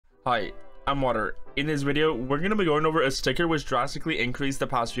Hi, I'm Water. In this video, we're going to be going over a sticker which drastically increased the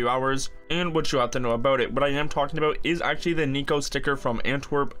past few hours and what you have to know about it. What I am talking about is actually the Niko sticker from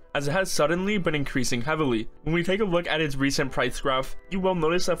Antwerp, as it has suddenly been increasing heavily. When we take a look at its recent price graph, you will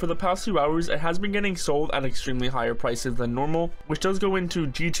notice that for the past few hours, it has been getting sold at extremely higher prices than normal, which does go into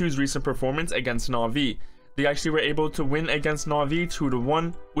G2's recent performance against Na'Vi. They actually were able to win against Na'Vi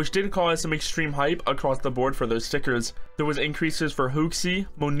 2-1, which did cause some extreme hype across the board for their stickers. There was increases for Huxi,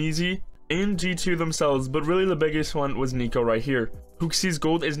 Monizi, and G2 themselves, but really the biggest one was Niko right here. Huxi's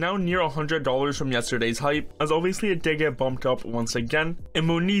gold is now near $100 from yesterday's hype, as obviously it did get bumped up once again, and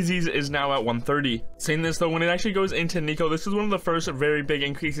Monizi's is now at 130. Saying this though, when it actually goes into Niko, this is one of the first very big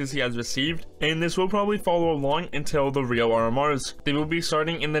increases he has received, and this will probably follow along until the real RMRs. They will be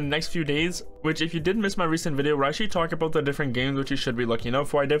starting in the next few days, which if you did miss my recent video where I actually talk about the different games which you should be looking out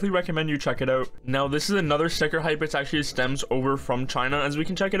for, I definitely recommend you check it out. Now this is another sticker hype which actually stems over from China, as we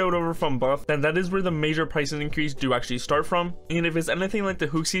can check it out over from Buff, and that is where the major pricing increase do actually start from, and if it's anything like the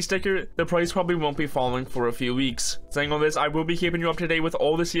Huxi sticker, the price probably won't be falling for a few weeks. Saying all this, I will be keeping you up to date with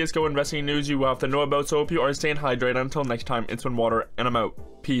all the CSGO investing news you will have to know about, so hope you are staying hydrated. Until next time, it's been Water, and I'm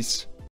out. Peace.